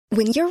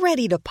When you're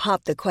ready to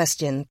pop the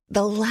question,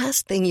 the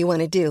last thing you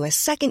want to do is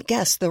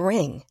second-guess the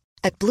ring.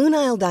 At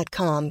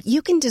BlueNile.com,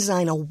 you can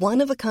design a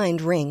one-of-a-kind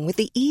ring with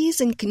the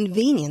ease and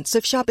convenience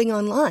of shopping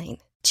online.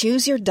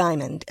 Choose your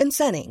diamond and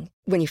setting.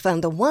 When you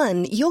find the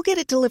one, you'll get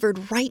it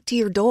delivered right to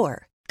your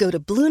door. Go to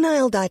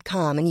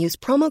BlueNile.com and use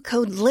promo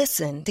code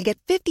LISTEN to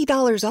get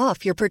 $50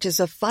 off your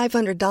purchase of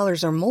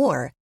 $500 or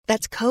more.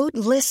 That's code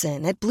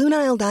LISTEN at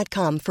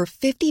BlueNile.com for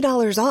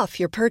 $50 off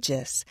your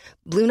purchase.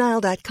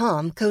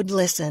 BlueNile.com, code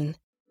LISTEN.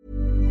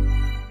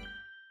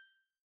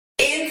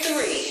 In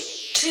 3,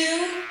 2,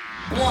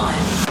 1.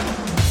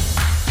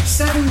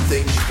 7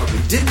 things you probably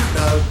didn't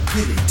know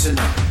you need to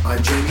know.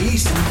 I'm Jamie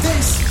East, and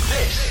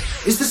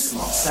this is the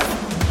Smart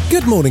 7.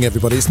 Good morning,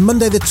 everybody. It's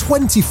Monday the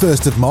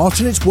 21st of March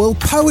and it's World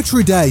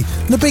Poetry Day.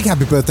 And a big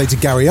happy birthday to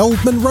Gary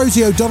Oldman,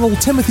 Rosie O'Donnell,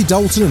 Timothy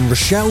Dalton and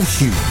Rochelle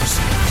Hughes.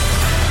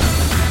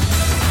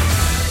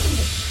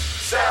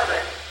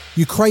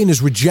 Ukraine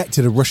has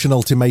rejected a Russian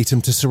ultimatum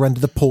to surrender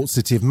the port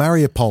city of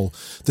Mariupol.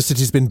 The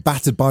city's been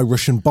battered by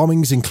Russian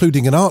bombings,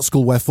 including an art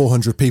school where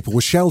 400 people were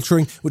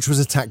sheltering, which was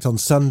attacked on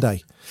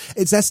Sunday.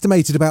 It's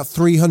estimated about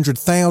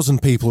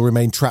 300,000 people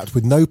remain trapped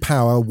with no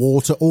power,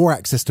 water or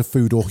access to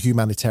food or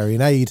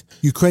humanitarian aid.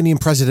 Ukrainian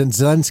President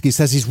Zelensky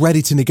says he's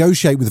ready to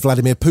negotiate with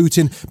Vladimir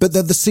Putin, but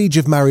that the siege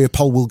of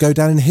Mariupol will go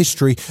down in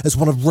history as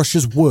one of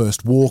Russia's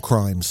worst war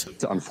crimes.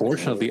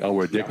 Unfortunately,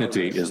 our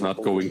dignity is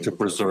not going to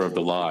preserve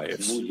the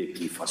lives.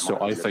 So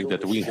I think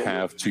that we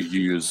have to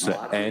use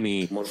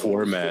any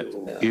format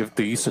if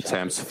these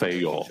attempts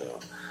fail.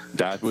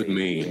 That would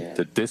mean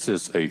that this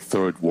is a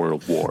third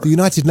world war. The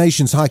United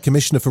Nations High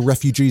Commissioner for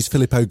Refugees,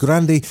 Filippo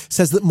Grandi,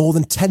 says that more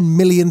than 10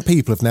 million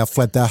people have now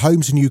fled their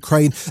homes in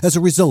Ukraine as a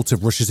result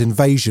of Russia's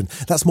invasion.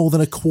 That's more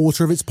than a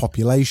quarter of its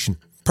population.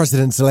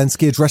 President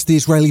Zelensky addressed the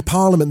Israeli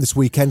parliament this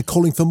weekend,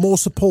 calling for more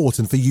support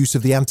and for use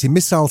of the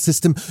anti-missile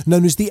system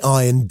known as the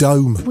Iron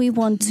Dome. We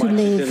want to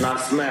live.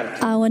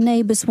 Our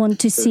neighbours want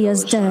to see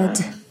us dead.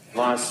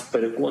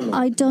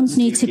 I don't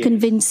need to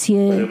convince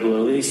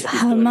you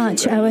how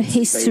much our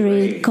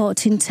history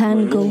got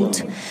entangled,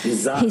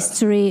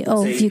 history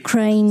of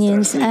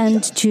Ukrainians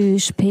and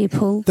Jewish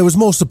people. There was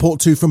more support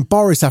too from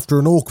Boris after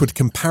an awkward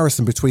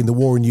comparison between the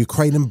war in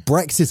Ukraine and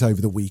Brexit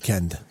over the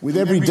weekend. With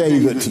every day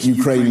that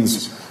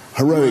Ukraine's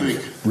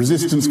heroic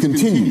resistance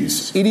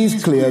continues, it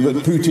is clear that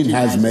Putin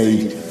has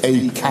made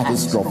a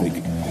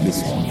catastrophic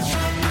mistake.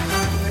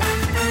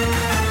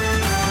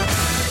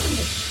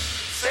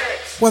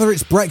 Whether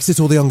it's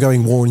Brexit or the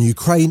ongoing war in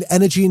Ukraine,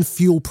 energy and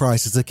fuel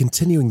prices are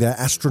continuing their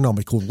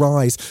astronomical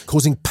rise,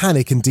 causing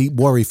panic and deep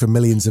worry for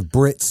millions of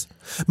Brits.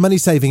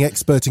 Money-saving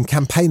expert and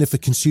campaigner for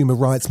consumer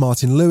rights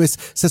Martin Lewis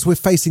says we're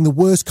facing the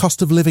worst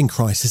cost of living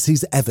crisis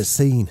he's ever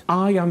seen.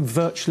 I am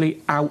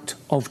virtually out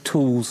of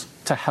tools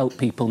to help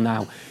people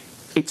now.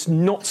 It's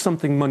not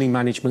something money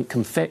management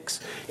can fix.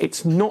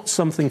 It's not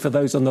something for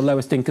those on the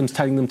lowest incomes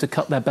telling them to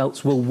cut their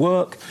belts will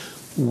work.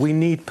 We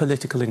need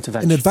political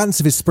intervention. In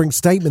advance of his spring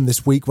statement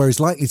this week, where he's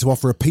likely to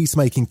offer a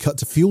peacemaking cut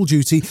to fuel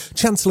duty,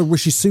 Chancellor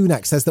Rishi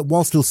Sunak says that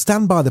whilst he'll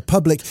stand by the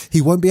public, he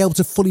won't be able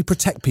to fully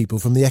protect people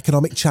from the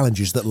economic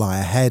challenges that lie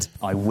ahead.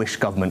 I wish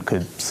government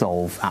could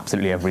solve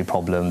absolutely every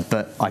problem,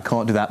 but I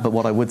can't do that. But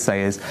what I would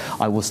say is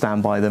I will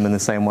stand by them in the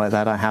same way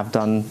that I have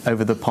done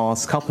over the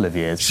past couple of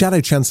years.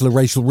 Shadow Chancellor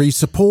Rachel Reeves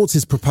supports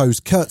his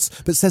proposed cuts,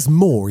 but says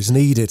more is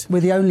needed.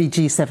 We're the only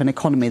G7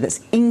 economy that's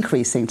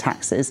increasing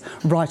taxes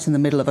right in the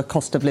middle of a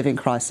cost of living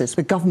crisis,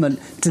 with government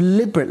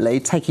deliberately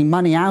taking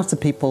money out of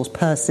people's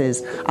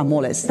purses and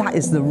wallets. That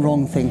is the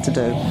wrong thing to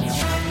do.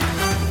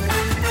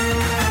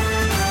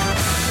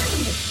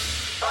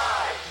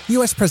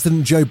 US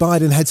President Joe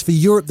Biden heads for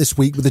Europe this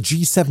week with a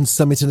G7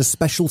 summit and a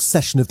special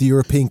session of the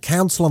European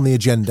Council on the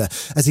agenda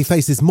as he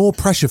faces more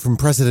pressure from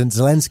President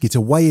Zelensky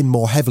to weigh in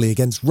more heavily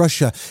against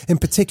Russia, in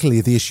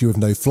particular the issue of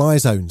no-fly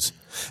zones.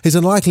 He's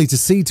unlikely to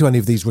cede to any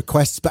of these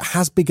requests, but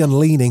has begun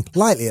leaning,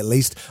 lightly at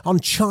least, on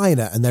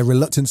China and their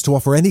reluctance to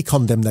offer any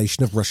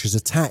condemnation of Russia's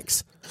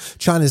attacks.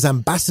 China's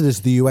ambassador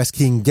to the US,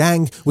 Qin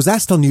Gang, was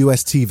asked on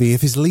US TV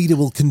if his leader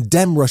will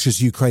condemn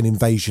Russia's Ukraine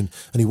invasion,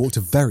 and he walked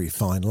a very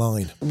fine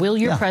line. Will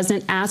your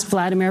president ask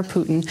Vladimir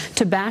Putin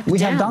to back down? We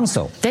have done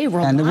so, they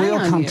rely and we will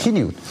on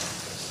continue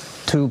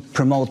to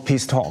promote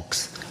peace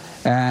talks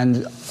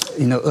and,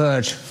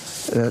 urge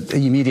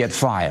immediate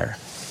fire.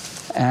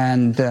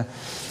 And,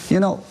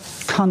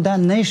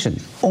 condemnation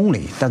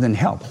only doesn't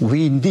help.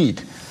 We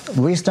need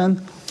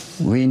wisdom,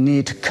 we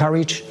need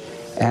courage,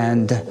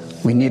 and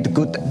we need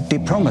good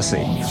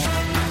diplomacy.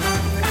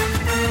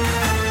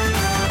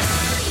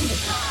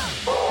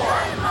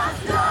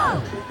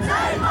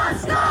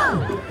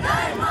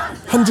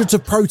 Hundreds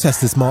of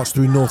protesters marched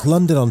through North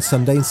London on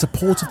Sunday in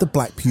support of the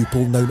black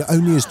pupil known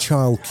only as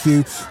Child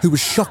Q, who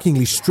was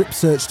shockingly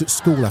strip-searched at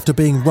school after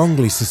being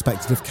wrongly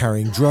suspected of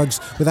carrying drugs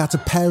without a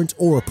parent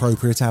or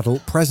appropriate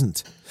adult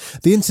present.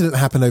 The incident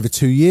happened over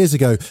 2 years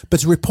ago,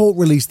 but a report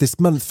released this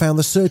month found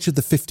the search of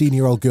the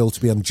 15-year-old girl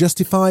to be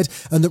unjustified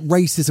and that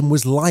racism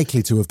was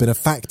likely to have been a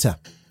factor.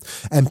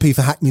 MP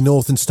for Hackney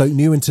North and Stoke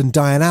Newington,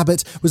 Diane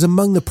Abbott, was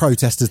among the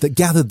protesters that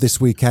gathered this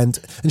weekend,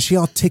 and she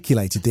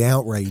articulated the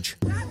outrage.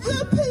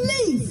 The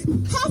police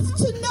have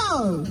to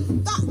know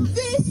that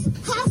this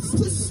has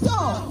to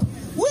stop.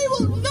 We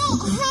will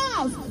not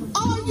have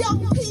our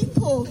young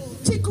people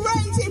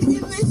degraded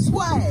in this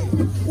way.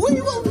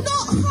 We will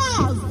not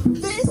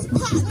have this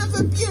pattern of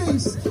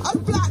abuse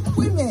of black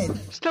women.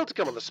 Still to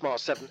come on the Smart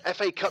 7,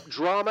 FA Cup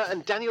drama,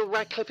 and Daniel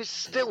Radcliffe is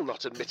still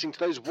not admitting to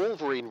those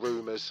Wolverine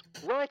rumours.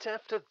 Right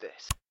after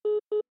this.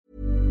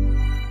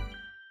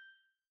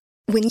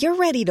 When you're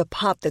ready to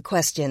pop the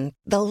question,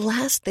 the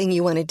last thing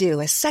you want to do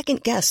is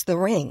second-guess the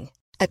ring.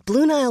 At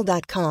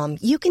BlueNile.com,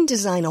 you can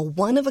design a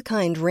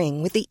one-of-a-kind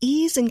ring with the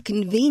ease and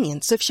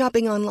convenience of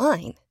shopping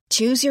online.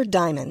 Choose your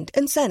diamond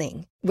and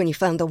setting. When you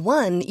find the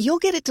one, you'll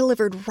get it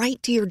delivered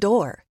right to your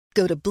door.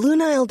 Go to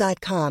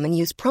BlueNile.com and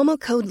use promo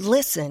code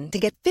LISTEN to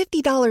get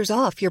 $50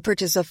 off your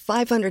purchase of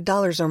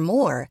 $500 or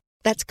more.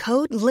 That's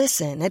code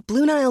LISTEN at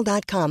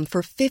BlueNile.com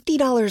for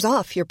 $50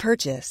 off your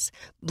purchase.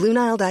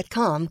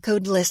 BlueNile.com,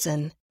 code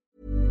LISTEN.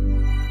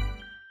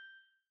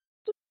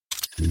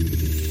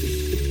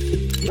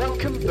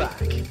 Welcome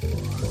back.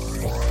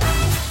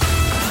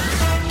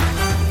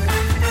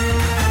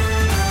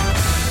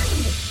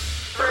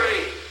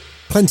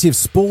 Plenty of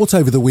sport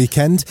over the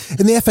weekend.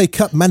 In the FA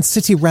Cup, Man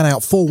City ran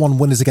out 4-1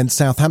 winners against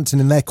Southampton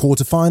in their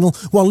quarter-final,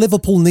 while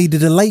Liverpool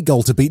needed a late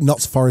goal to beat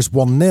Notts Forest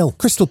 1-0.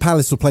 Crystal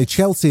Palace will play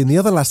Chelsea in the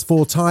other last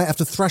four tie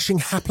after thrashing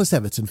hapless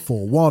Everton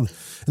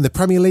 4-1. In the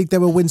Premier League, there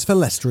were wins for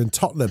Leicester and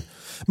Tottenham.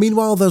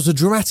 Meanwhile, there was a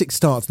dramatic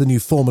start to the new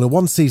Formula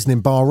One season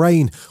in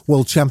Bahrain.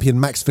 World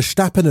champion Max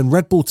Verstappen and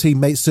Red Bull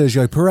teammate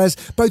Sergio Perez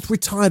both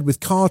retired with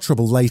car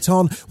trouble late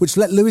on, which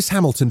let Lewis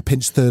Hamilton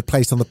pinch third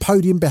place on the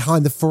podium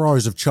behind the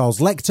Ferraris of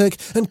Charles Leclerc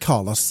and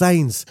Carlos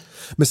Sainz.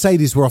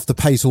 Mercedes were off the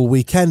pace all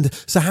weekend,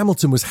 so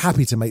Hamilton was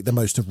happy to make the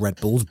most of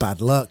Red Bull's bad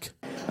luck.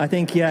 I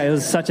think, it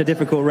was such a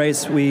difficult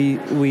race.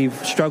 We've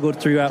struggled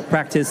throughout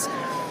practice.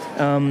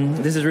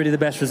 This is really the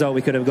best result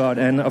we could have got,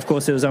 and of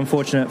course it was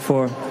unfortunate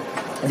for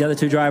the other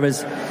two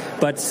drivers,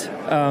 but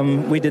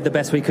we did the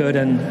best we could,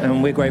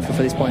 and we're grateful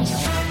for these points.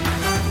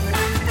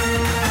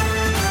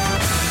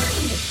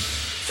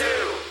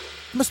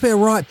 It must be a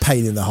right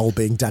pain in the hole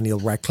being Daniel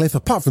Radcliffe,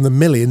 apart from the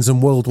millions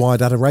and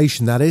worldwide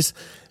adoration, that is.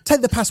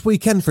 Take the past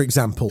weekend, for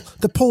example.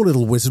 The poor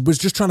little wizard was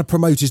just trying to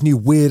promote his new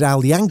Weird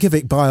Al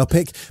Yankovic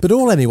biopic, but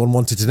all anyone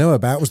wanted to know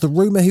about was the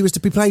rumour he was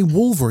to be playing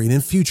Wolverine in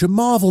future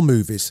Marvel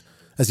movies.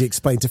 As he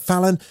explained to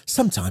Fallon,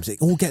 sometimes it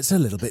all gets a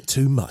little bit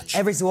too much.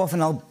 Every so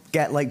often I'll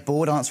get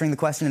bored answering the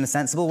question in a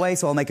sensible way,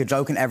 so I'll make a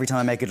joke, and every time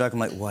I make a joke I'm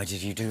like, why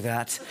did you do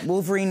that?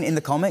 Wolverine in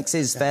the comics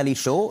is fairly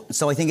short,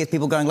 so I think it's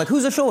people going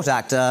who's a short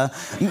actor?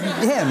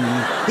 Him.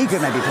 He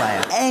could maybe play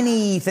it.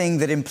 Anything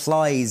that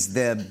implies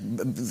the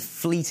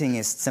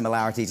fleetingest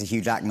similarity to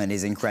Hugh Jackman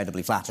is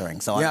incredibly flattering,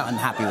 so I'm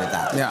happy with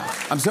that. Yeah.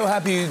 I'm so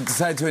happy you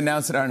decided to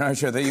announce it on our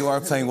show that you are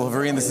playing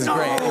Wolverine. This is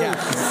great. Yeah.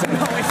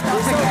 No, it's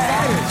not. So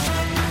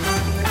excited.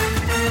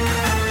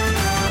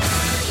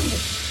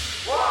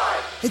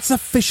 It's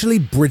officially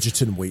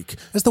Bridgerton week.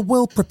 As the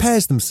world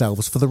prepares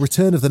themselves for the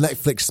return of the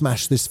Netflix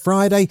smash this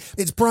Friday,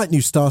 its bright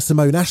new star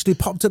Simone Ashley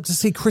popped up to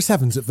see Chris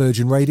Evans at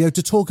Virgin Radio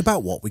to talk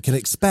about what we can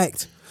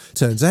expect.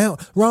 Turns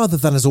out, rather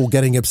than us all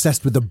getting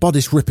obsessed with the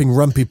bodice-ripping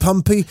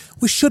rumpy-pumpy,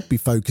 we should be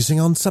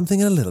focusing on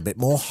something a little bit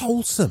more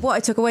wholesome. What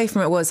I took away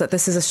from it was that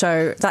this is a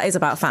show that is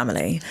about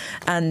family,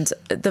 and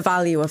the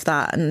value of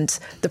that, and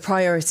the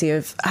priority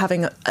of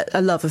having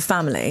a love of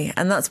family.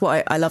 And that's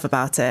what I love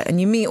about it. And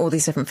you meet all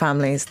these different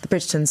families, the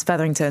Bridgertons,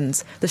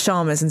 Featheringtons, the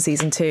Sharmas in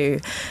season 2.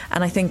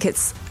 And I think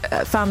it's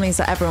families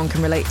that everyone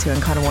can relate to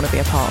and kind of want to be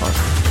a part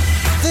of.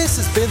 This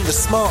has been The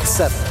Smart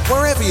 7.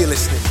 Wherever you're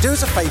listening, do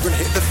us a favour and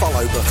hit the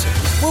follow button.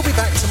 We'll be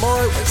back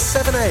tomorrow at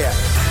 7 a.m.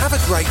 Have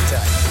a great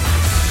day.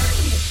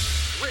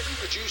 Written,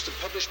 produced and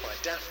published by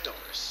Daft Dog.